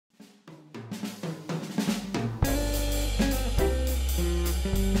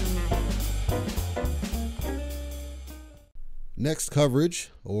Next coverage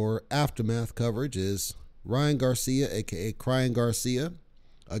or aftermath coverage is Ryan Garcia, aka Crying Garcia,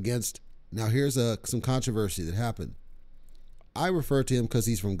 against. Now here's some controversy that happened. I refer to him because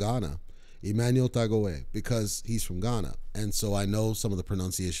he's from Ghana, Emmanuel Tagoe, because he's from Ghana, and so I know some of the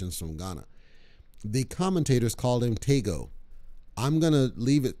pronunciations from Ghana. The commentators called him Tagoe. I'm going to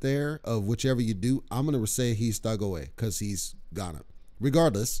leave it there of whichever you do. I'm going to say he's Tagoe because he's Ghana.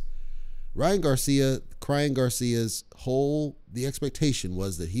 Regardless, Ryan Garcia, Crying Garcia's the expectation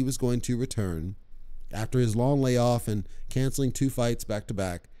was that he was going to return after his long layoff and canceling 2 fights back to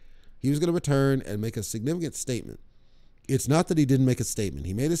back. He was going to return and make a significant statement. It's not that he didn't make a statement.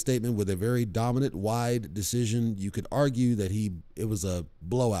 He made a statement with a very dominant, wide decision. You could argue that it was a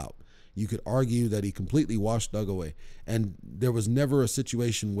blowout. You could argue that he completely washed Tagoe. And there was never a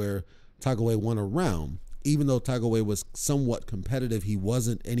situation where Tagoe won a round. Even though Tagoe was somewhat competitive, he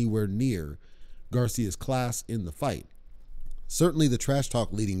wasn't anywhere near Garcia's class in the fight. Certainly the trash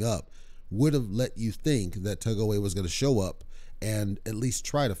talk leading up would have let you think that Tagoe was going to show up and at least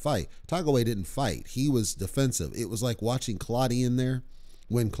try to fight. Tagoe didn't fight. He was defensive. It was like watching Clottey in there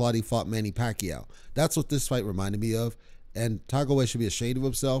when Clottey fought Manny Pacquiao. That's what this fight reminded me of. And Tagoe should be ashamed of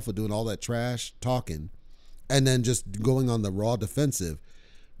himself for doing all that trash talking and then just going on the raw defensive,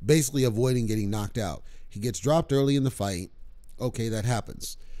 basically avoiding getting knocked out. He gets dropped early in the fight. Okay, that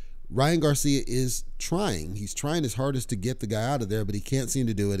happens. Ryan Garcia is trying. He's trying his hardest to get the guy out of there, but he can't seem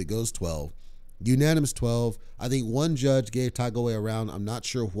to do it. It goes 12. Unanimous 12. I think one judge gave Tagoe a round. I'm not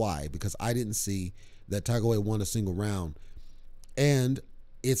sure why, because I didn't see that Tagoe won a single round. And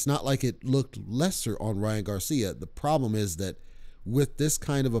it's not like it looked lesser on Ryan Garcia. The problem is that with this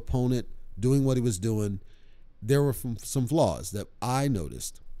kind of opponent doing what he was doing, there were some flaws that I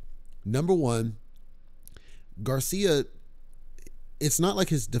noticed. Number one, Garcia, it's not like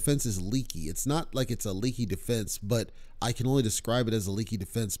his defense is leaky. It's not like it's a leaky defense, but I can only describe it as a leaky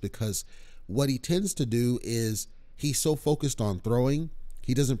defense because what he tends to do is he's so focused on throwing,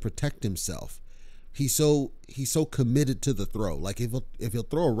 he doesn't protect himself. He's so committed to the throw. Like if he'll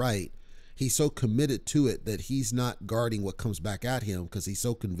throw a right, he's so committed to it that he's not guarding what comes back at him because he's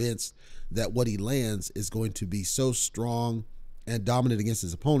so convinced that what he lands is going to be so strong and dominant against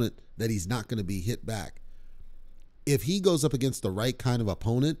his opponent that he's not going to be hit back. If he goes up against the right kind of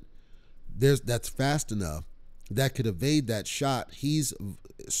opponent, that's fast enough that could evade that shot. He's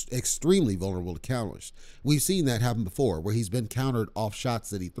extremely vulnerable to counters. We've seen that happen before where he's been countered off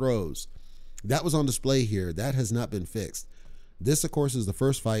shots that he throws. That was on display here. That has not been fixed. This, of course, is the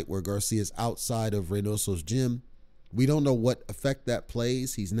first fight where Garcia is outside of Reynoso's gym. We don't know what effect that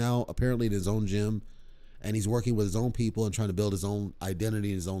plays. He's now apparently in his own gym, and he's working with his own people and trying to build his own identity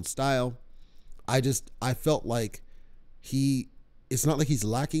and his own style. I felt like it's not like he's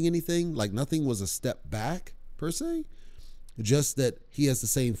lacking anything. Like nothing was a step back per se. Just that he has the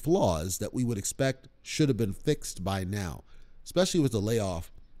same flaws that we would expect should have been fixed by now, especially with the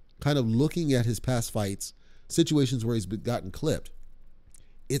layoff. Kind of looking at his past fights, situations where he's gotten clipped,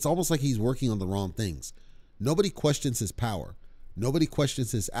 it's almost like he's working on the wrong things. Nobody questions his power. Nobody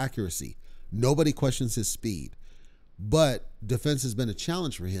questions his accuracy. Nobody questions his speed. But defense has been a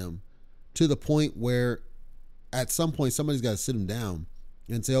challenge for him to the point where at some point somebody's got to sit him down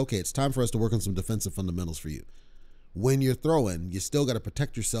and say, okay, it's time for us to work on some defensive fundamentals for you. When you're throwing, you still got to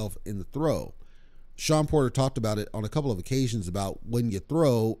protect yourself in the throw. Sean Porter talked about it on a couple of occasions about when you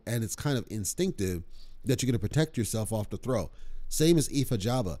throw and it's kind of instinctive that you're going to protect yourself off the throw. Same as Ifa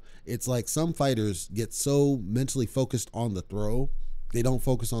Jaba. It's like some fighters get so mentally focused on the throw, they don't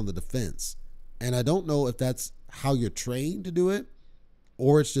focus on the defense. And I don't know if that's how you're trained to do it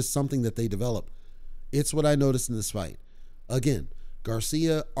or it's just something that they develop. It's what I noticed in this fight. Again,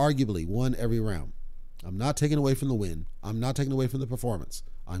 Garcia arguably won every round. I'm not taking away from the win. I'm not taking away from the performance.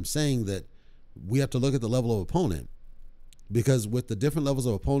 I'm saying that we have to look at the level of opponent because with the different levels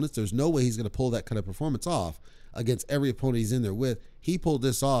of opponents, there's no way he's going to pull that kind of performance off against every opponent he's in there with. He pulled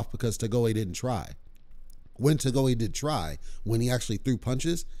this off because Tagoe didn't try. When Tagoe did try, when he actually threw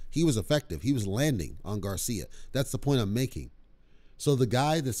punches, he was effective. He was landing on Garcia. That's the point I'm making. So the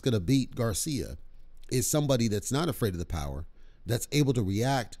guy that's going to beat Garcia is somebody that's not afraid of the power, that's able to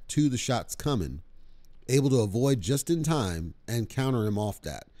react to the shots coming, able to avoid just in time and counter him off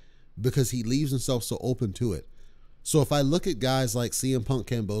that, because he leaves himself so open to it. So if I look at guys like CM Punk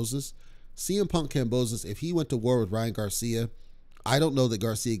Kambosos, if he went to war with Ryan Garcia, I don't know that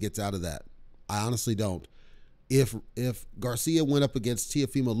Garcia gets out of that. I honestly don't. If Garcia went up against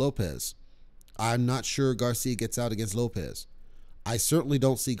Teofimo Lopez, I'm not sure Garcia gets out against Lopez. I certainly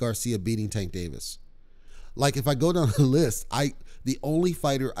don't see Garcia beating Tank Davis. Like if I go down the list, the only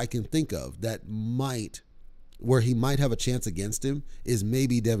fighter I can think of that might where he might have a chance against him is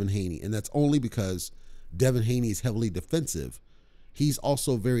maybe Devin Haney. And that's only because Devin Haney is heavily defensive. He's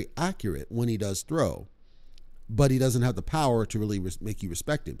also very accurate when he does throw, but he doesn't have the power to really make you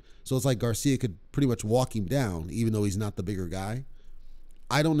respect him. So it's like Garcia could pretty much walk him down, even though he's not the bigger guy.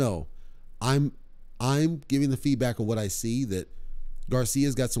 I don't know. I'm giving the feedback of what I see, that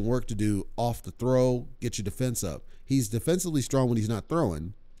Garcia's got some work to do off the throw, get your defense up. He's defensively strong when he's not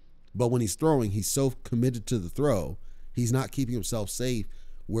throwing, but when he's throwing, he's so committed to the throw, he's not keeping himself safe,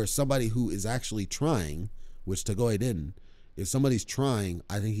 where somebody who is actually trying, which Tagoe didn't, if somebody's trying,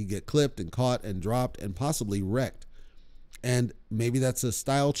 I think he'd get clipped and caught and dropped and possibly wrecked. And maybe that's a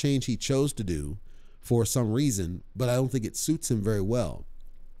style change he chose to do for some reason, but I don't think it suits him very well.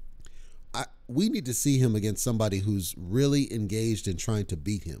 We need to see him against somebody who's really engaged in trying to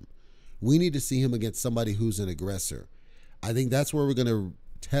beat him. We need to see him against somebody who's an aggressor. I think that's where we're going to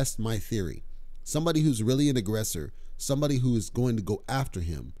test my theory. Somebody who's really an aggressor, somebody who is going to go after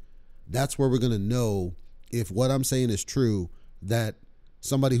him. That's where we're going to know if what I'm saying is true, that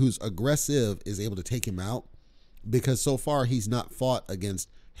somebody who's aggressive is able to take him out, because so far he's not fought against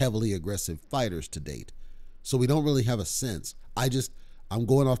heavily aggressive fighters to date. So we don't really have a sense. I'm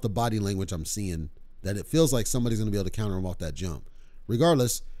going off the body language I'm seeing, that it feels like somebody's going to be able to counter him off that jump.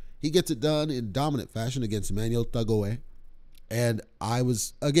 Regardless, he gets it done in dominant fashion against Emmanuel Tagoe. And I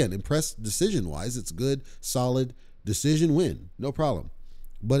was, again, impressed decision-wise. It's a good, solid decision win. No problem.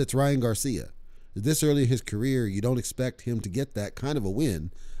 But it's Ryan Garcia. This early in his career, you don't expect him to get that kind of a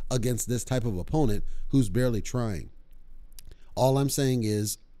win against this type of opponent who's barely trying. All I'm saying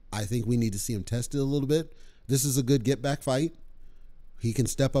is I think we need to see him tested a little bit. This is a good get-back fight. He can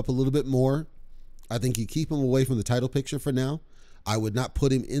step up a little bit more. I think you keep him away from the title picture for now. I would not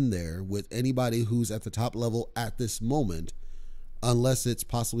put him in there with anybody who's at the top level at this moment, unless it's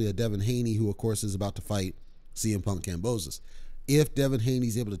possibly a Devin Haney, who, of course, is about to fight CM Punk Kambosos. If Devin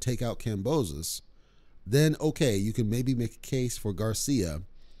Haney's able to take out Kambosos, then, okay, you can maybe make a case for Garcia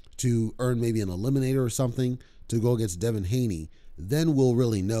to earn maybe an eliminator or something to go against Devin Haney. Then we'll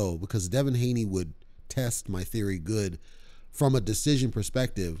really know, because Devin Haney would test my theory good from a decision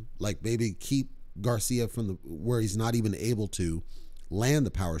perspective, like maybe keep Garcia from where he's not even able to land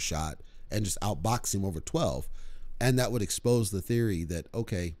the power shot and just outbox him over 12. And that would expose the theory that,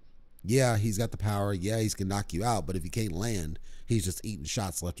 okay, yeah, he's got the power. Yeah, he's going to knock you out. But if he can't land, he's just eating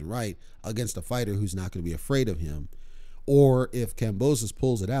shots left and right against a fighter who's not going to be afraid of him. Or if Kambosos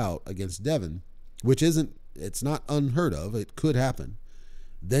pulls it out against Devin, which it's not unheard of, it could happen,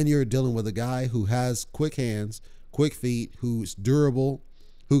 then you're dealing with a guy who has quick hands, quick feet, who's durable,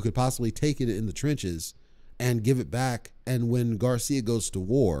 who could possibly take it in the trenches and give it back. And when Garcia goes to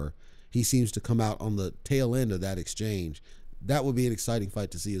war, he seems to come out on the tail end of that exchange. That would be an exciting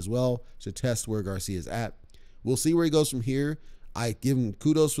fight to see as well, to test where Garcia is at. We'll see where he goes from here. I give him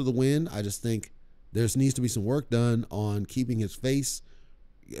kudos for the win. I just think there needs to be some work done on keeping his face,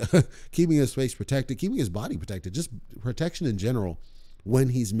 protected, keeping his body protected, just protection in general when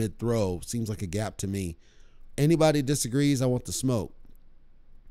he's mid-throw seems like a gap to me. Anybody disagrees, I want the smoke.